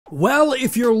Well,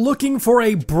 if you're looking for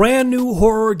a brand new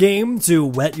horror game to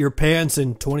wet your pants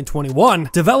in 2021,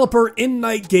 developer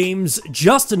Endnight Games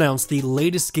just announced the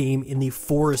latest game in the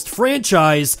Forest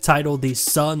franchise, titled The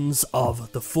Sons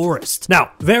of the Forest.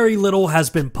 Now, very little has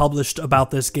been published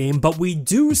about this game, but we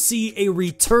do see a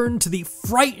return to the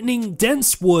frightening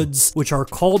dense woods, which are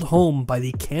called home by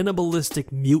the cannibalistic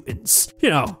mutants. You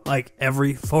know, like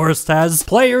every forest has.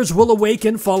 Players will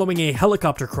awaken following a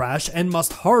helicopter crash and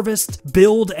must harvest,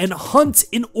 build, and hunt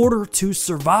in order to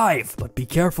survive. But be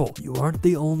careful, you aren't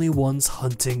the only ones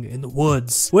hunting in the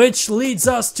woods. Which leads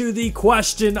us to the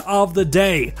question of the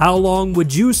day. How long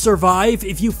would you survive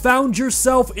if you found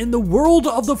yourself in the world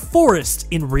of the forest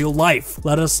in real life?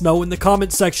 Let us know in the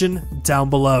comment section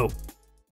down below.